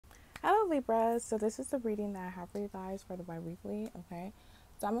Libra. So this is the reading that I have for you guys for the bi-weekly, okay?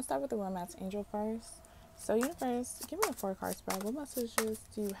 So I'm going to start with the romance angel first. So universe, give me a 4-card spread. What messages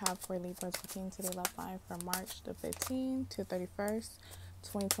do you have for Libra's routine today love life from March the 15th to 31st,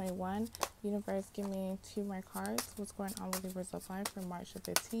 2021? Universe, give me 2 more cards. What's going on with Libra's love life from March the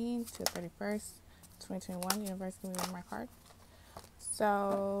 15th to 31st, 2021? Universe, give me 1 more card.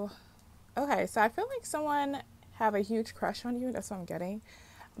 So, okay. So I feel like someone have a huge crush on you. That's what I'm getting.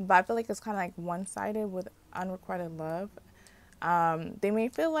 But I feel like it's kind of like one-sided with unrequited love. They may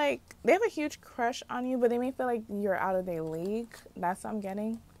feel like they have a huge crush on you, but they may feel like you're out of their league. That's what I'm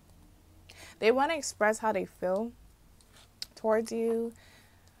getting. They want to express how they feel towards you,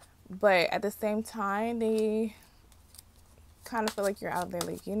 but at the same time, they kind of feel like you're out of their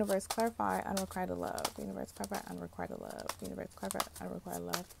league. Universe, clarify unrequited love. Universe, clarify unrequited love. Universe, clarify unrequited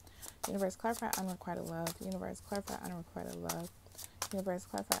love. Universe, clarify unrequited love. Universe, clarify unrequited love. Universe,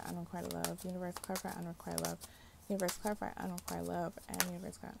 clarify unrequited love. Universe, clarify unrequited love. Universe, clarify unrequited love. And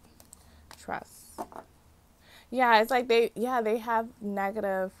universe, clarify trust. Yeah, it's like they have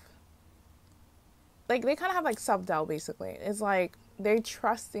negative, like they kind of have like self-doubt basically. It's like they're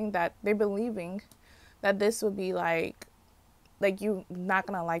trusting that, they're believing that this would be like you not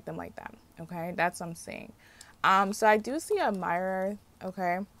gonna like them like that. Okay, that's what I'm saying. So I do see a mirror,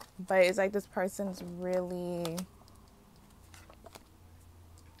 okay, but it's like this person's really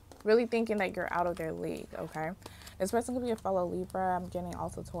thinking that you're out of their league, okay? This person could be a fellow Libra. I'm getting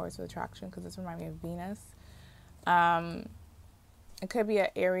also Taurus with attraction because this reminds me of Venus. It could be an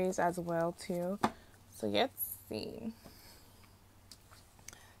Aries as well too. So let's see.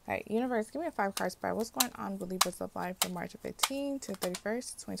 All right, universe, give me a 5-card spread. What's going on with Libra's love life from March 15th to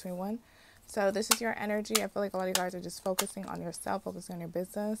 31st, 2021? So this is your energy. I feel like a lot of you guys are just focusing on yourself, focusing on your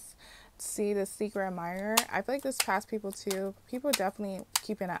business. See the secret admirer. I feel like this past people too. People definitely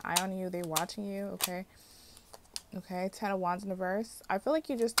keeping an eye on you. They're watching you, okay? Okay, 10 of Wands in reverse. I feel like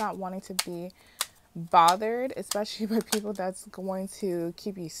you're just not wanting to be bothered, especially by people that's going to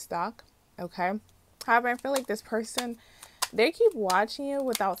keep you stuck, okay? However, I feel like this person, they keep watching you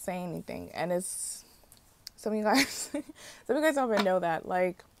without saying anything. And it's, some of you guys don't even know that.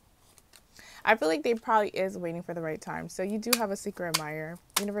 Like, I feel like they probably is waiting for the right time. So you do have a secret admirer.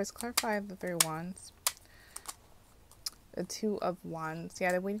 Universe, clarify the 3 of Wands. The 2 of Wands.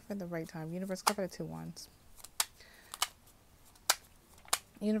 Yeah, they're waiting for the right time. Universe, clarify the 2 of Wands.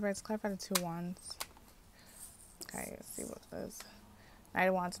 Universe, clarify the 2 of Wands. Okay, let's see what this. Knight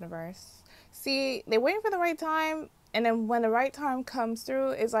of Wands in reverse. See, they're waiting for the right time. And then when the right time comes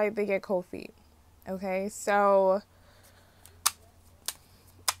through, it's like they get cold feet. Okay, so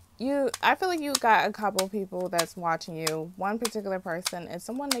I feel like you got a couple people that's watching you. One particular person is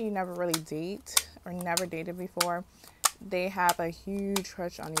someone that you never really date or never dated before. They have a huge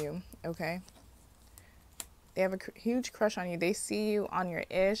crush on you, okay? They have a huge crush on you. They see you on your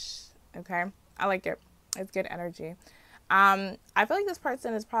ish, okay? I like it. It's good energy. I feel like this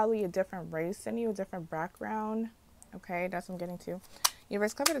person is probably a different race than you, a different background, okay? That's what I'm getting to.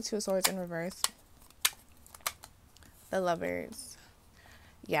 Universe, cover the 2 of Swords in reverse. The Lovers.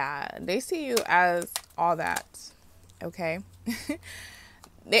 Yeah, they see you as all that, okay? I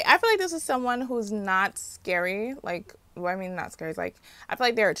feel like this is someone who's not scary. Like, well, I mean, not scary. It's like, I feel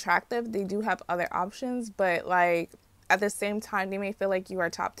like they're attractive. They do have other options, but like at the same time, they may feel like you are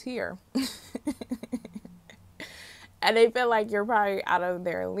top tier. And they feel like you're probably out of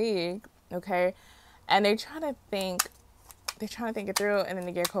their league, okay? And they try to think it through, and then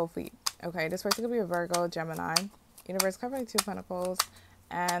they get cold feet, okay? This person could be a Virgo, Gemini. Universe, cover the 2 of Pentacles.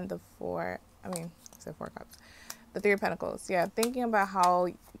 And the 4 cups. The 3 of Pentacles. Yeah, thinking about how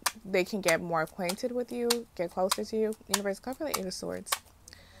they can get more acquainted with you, get closer to you. Universe, cover the 8 of Swords.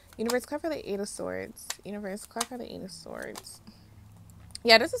 Universe, cover the 8 of Swords. Universe, cover the 8 of Swords.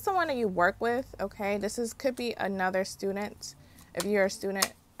 Yeah, this is someone that you work with, okay? Could be another student, if you're a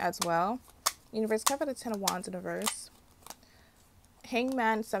student as well. Universe, cover the 10 of Wands in reverse.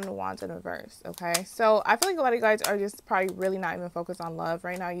 Hangman, 7 of Wands in reverse, okay? So I feel like a lot of you guys are just probably really not even focused on love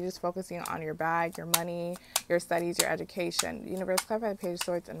right now. You're just focusing on your bag, your money, your studies, your education. Universe, clarify the Page of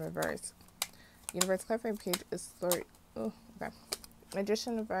Swords in reverse. Universe, clarify the Page of Swords. Oh, okay.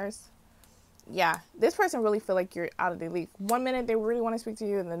 Magician in reverse. Yeah, this person really feel like you're out of their league. 1 minute they really want to speak to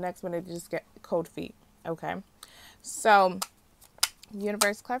you, and the next minute they just get cold feet, okay? So,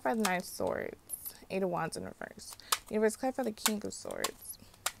 Universe, clarify the 9 of Swords. 8 of Wands in reverse. Universe, clarify the King of Swords.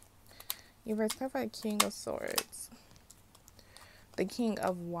 Universe, clarify the King of Swords. The King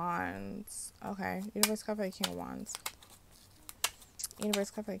of Wands. Okay. Universe, clarify the King of Wands.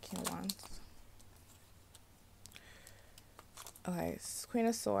 Universe, clarify the King of Wands. Okay, Queen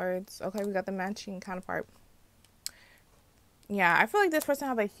of Swords. Okay, we got the matching counterpart. Yeah, I feel like this person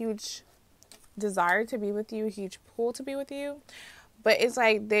have a huge desire to be with you, a huge pull to be with you, but it's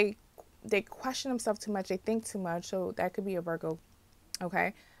like they question themselves too much, they think too much, so that could be a Virgo,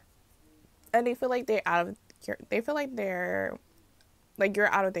 okay? And they feel like they're out of they feel like they're like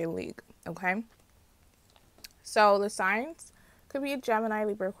you're out of their league, okay? So the signs could be a Gemini,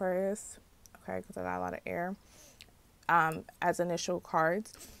 Libra, Aquarius, okay, because I got a lot of air as initial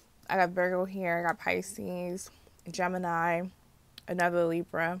cards. I got Virgo here, I got Pisces, Gemini, another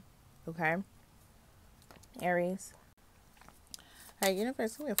Libra, okay, Aries. Hey,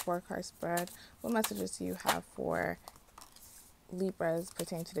 universe, give me a 4-card spread. What messages do you have for Libras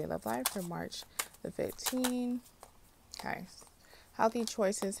pertaining to their love life for March the 15th? Okay. Healthy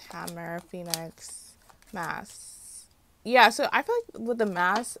choices, hammer, phoenix, mass. Yeah, so I feel like with the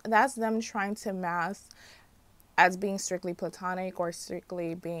mass, that's them trying to mask as being strictly platonic or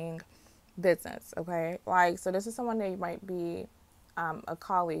strictly being business, okay? Like, so this is someone that you might be a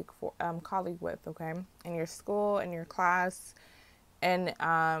colleague with, okay? In your school, in your class, in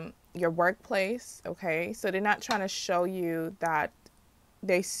your workplace, okay? So they're not trying to show you that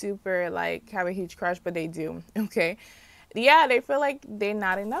they super like have a huge crush, but they do, okay? Yeah, they feel like they're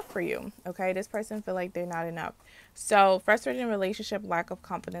not enough for you, okay? This person feel like they're not enough. So frustrated in relationship, lack of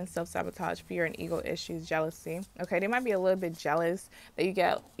confidence, self-sabotage, fear and ego issues, jealousy, okay? They might be a little bit jealous that you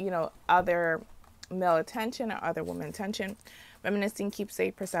get, other male attention or other women attention. Reminiscing, keep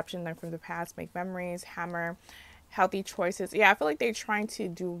safe perception, learn from the past, make memories, hammer, healthy choices. Yeah, I feel like they're trying to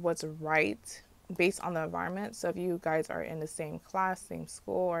do what's right based on the environment. So if you guys are in the same class, same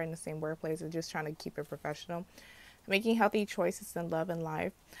school, or in the same workplace, they're just trying to keep it professional. Making healthy choices in love and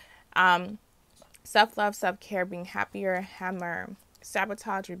life. Self-love, self-care, being happier, hammer,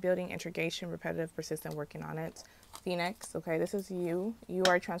 sabotage, rebuilding, integration, repetitive, persistent, working on it. Phoenix, okay, this is you. You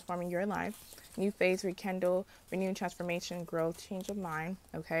are transforming your life. New phase, rekindle, renew, transformation, growth, change of mind,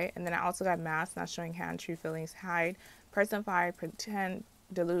 okay? And then I also got mask, not showing hand, true feelings, hide, personify, pretend,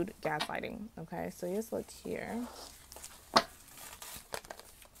 delude, gaslighting, okay? So just look here.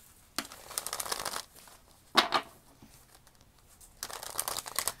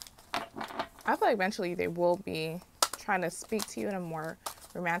 I feel like eventually they will be trying to speak to you in a more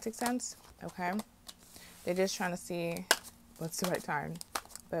romantic sense, okay? They're just trying to see what's the right time.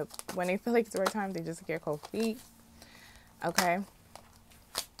 But when they feel like it's the right time, they just get cold feet, okay?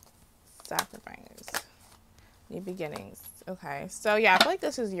 Sacrifice, new beginnings, okay? So yeah, I feel like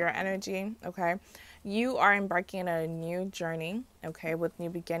this is your energy, okay? You are embarking on a new journey, okay, with new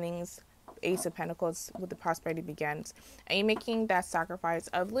beginnings, Ace of Pentacles, with the prosperity begins, and you're making that sacrifice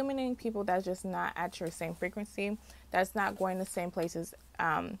of eliminating people that's just not at your same frequency, that's not going the same places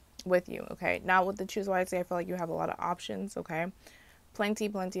with you, okay? Now with the choose wisely, I feel like you have a lot of options, okay? Plenty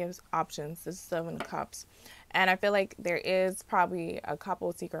of options. This is 7 Cups, and I feel like there is probably a couple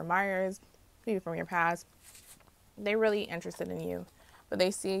of secret admirers, maybe from your past. They're really interested in you, but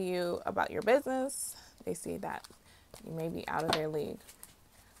they see you about your business. They see that you may be out of their league.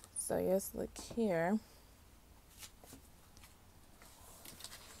 So yes, look here.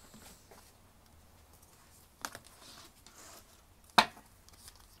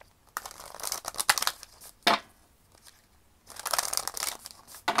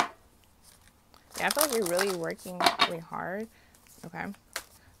 Yeah, I feel like you're really working really hard. Okay.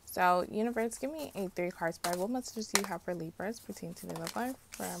 So, universe, give me a 3-card spread. What messages do you have for Libras pertaining to their love life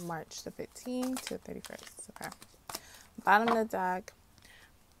for March the 15th to 31st? Okay. Bottom of the deck,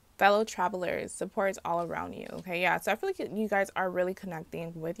 fellow travelers, supports all around you. Okay, yeah. So I feel like you guys are really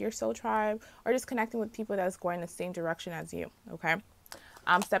connecting with your soul tribe, or just connecting with people that's going the same direction as you. Okay.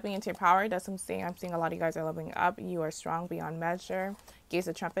 Stepping into your power, that's what I'm saying. I'm seeing a lot of you guys are leveling up. You are strong beyond measure. Gaze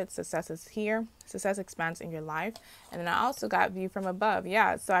the trumpet, success is here. Success expands in your life. And then I also got view from above.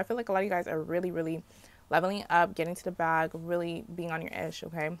 Yeah, so I feel like a lot of you guys are really, really leveling up, getting to the bag, really being on your edge,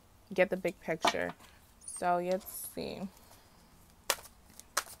 okay? Get the big picture. So let's see.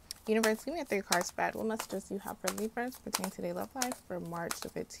 Universe, give me a 3-card spread. What messages do you have for Libras pertaining to their love life for March the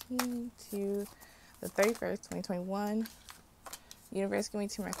 15th to the 31st, 2021? Universe, give me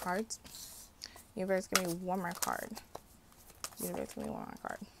 2 more cards. Universe, give me 1 more card. Universe, give me 1 more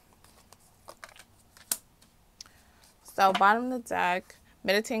card. So, bottom of the deck,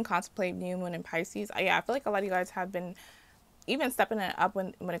 meditate and contemplate new moon in Pisces. Yeah, I feel like a lot of you guys have been even stepping it up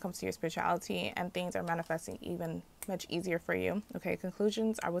when it comes to your spirituality, and things are manifesting even much easier for you. Okay,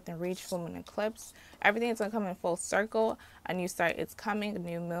 conclusions are within reach, full moon eclipse. Everything is going to come in full circle. A new start is coming, a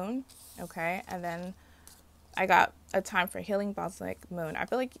new moon. Okay, and then I got a time for healing, Balsamic moon. I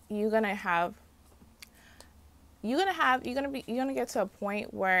feel like you're going to have you're gonna get to a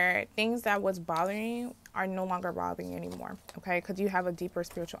point where things that was bothering you are no longer bothering you anymore. Okay, because you have a deeper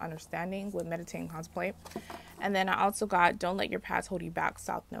spiritual understanding with meditate and contemplate. And then I also got don't let your past hold you back,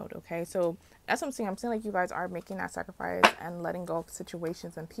 South Node. Okay, so that's what I'm saying. I'm saying like you guys are making that sacrifice and letting go of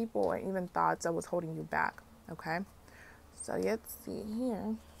situations and people and even thoughts that was holding you back. Okay, so let's see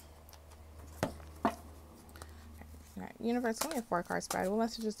here. All right, universe, give me a 4-card spread. What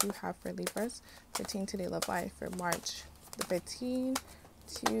messages do you have for Libras 15 today love life for March the 15th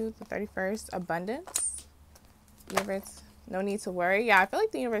to the 31st? Abundance. Universe, no need to worry. Yeah, I feel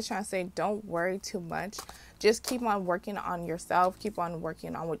like the universe is trying to say don't worry too much. Just keep on working on yourself. Keep on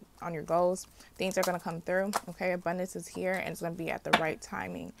working on your goals. Things are going to come through. Okay, abundance is here and it's going to be at the right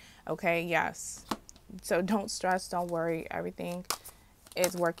timing. Okay, yes. So don't stress. Don't worry. Everything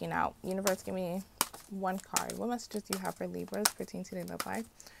is working out. Universe, give me 1 card. What messages do you have for Libras 15 today love life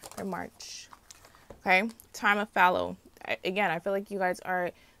for March? Okay, time of fallow. Again, I feel like you guys are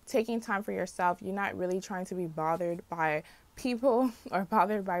taking time for yourself. You're not really trying to be bothered by people or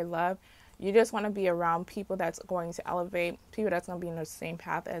bothered by love. You just want to be around people that's going to elevate, people that's going to be in the same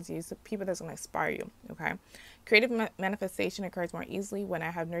path as you, so people that's going to inspire you. Okay, creative manifestation occurs more easily when I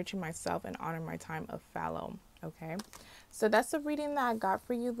have nurtured myself and honored my time of fallow. Okay, so that's the reading that I got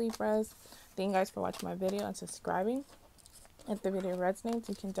for you, Libras. Thank you guys for watching my video and subscribing. If the video resonates,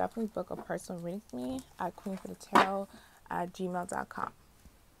 you can definitely book a personal reading with me at queenforthetarot@gmail.com.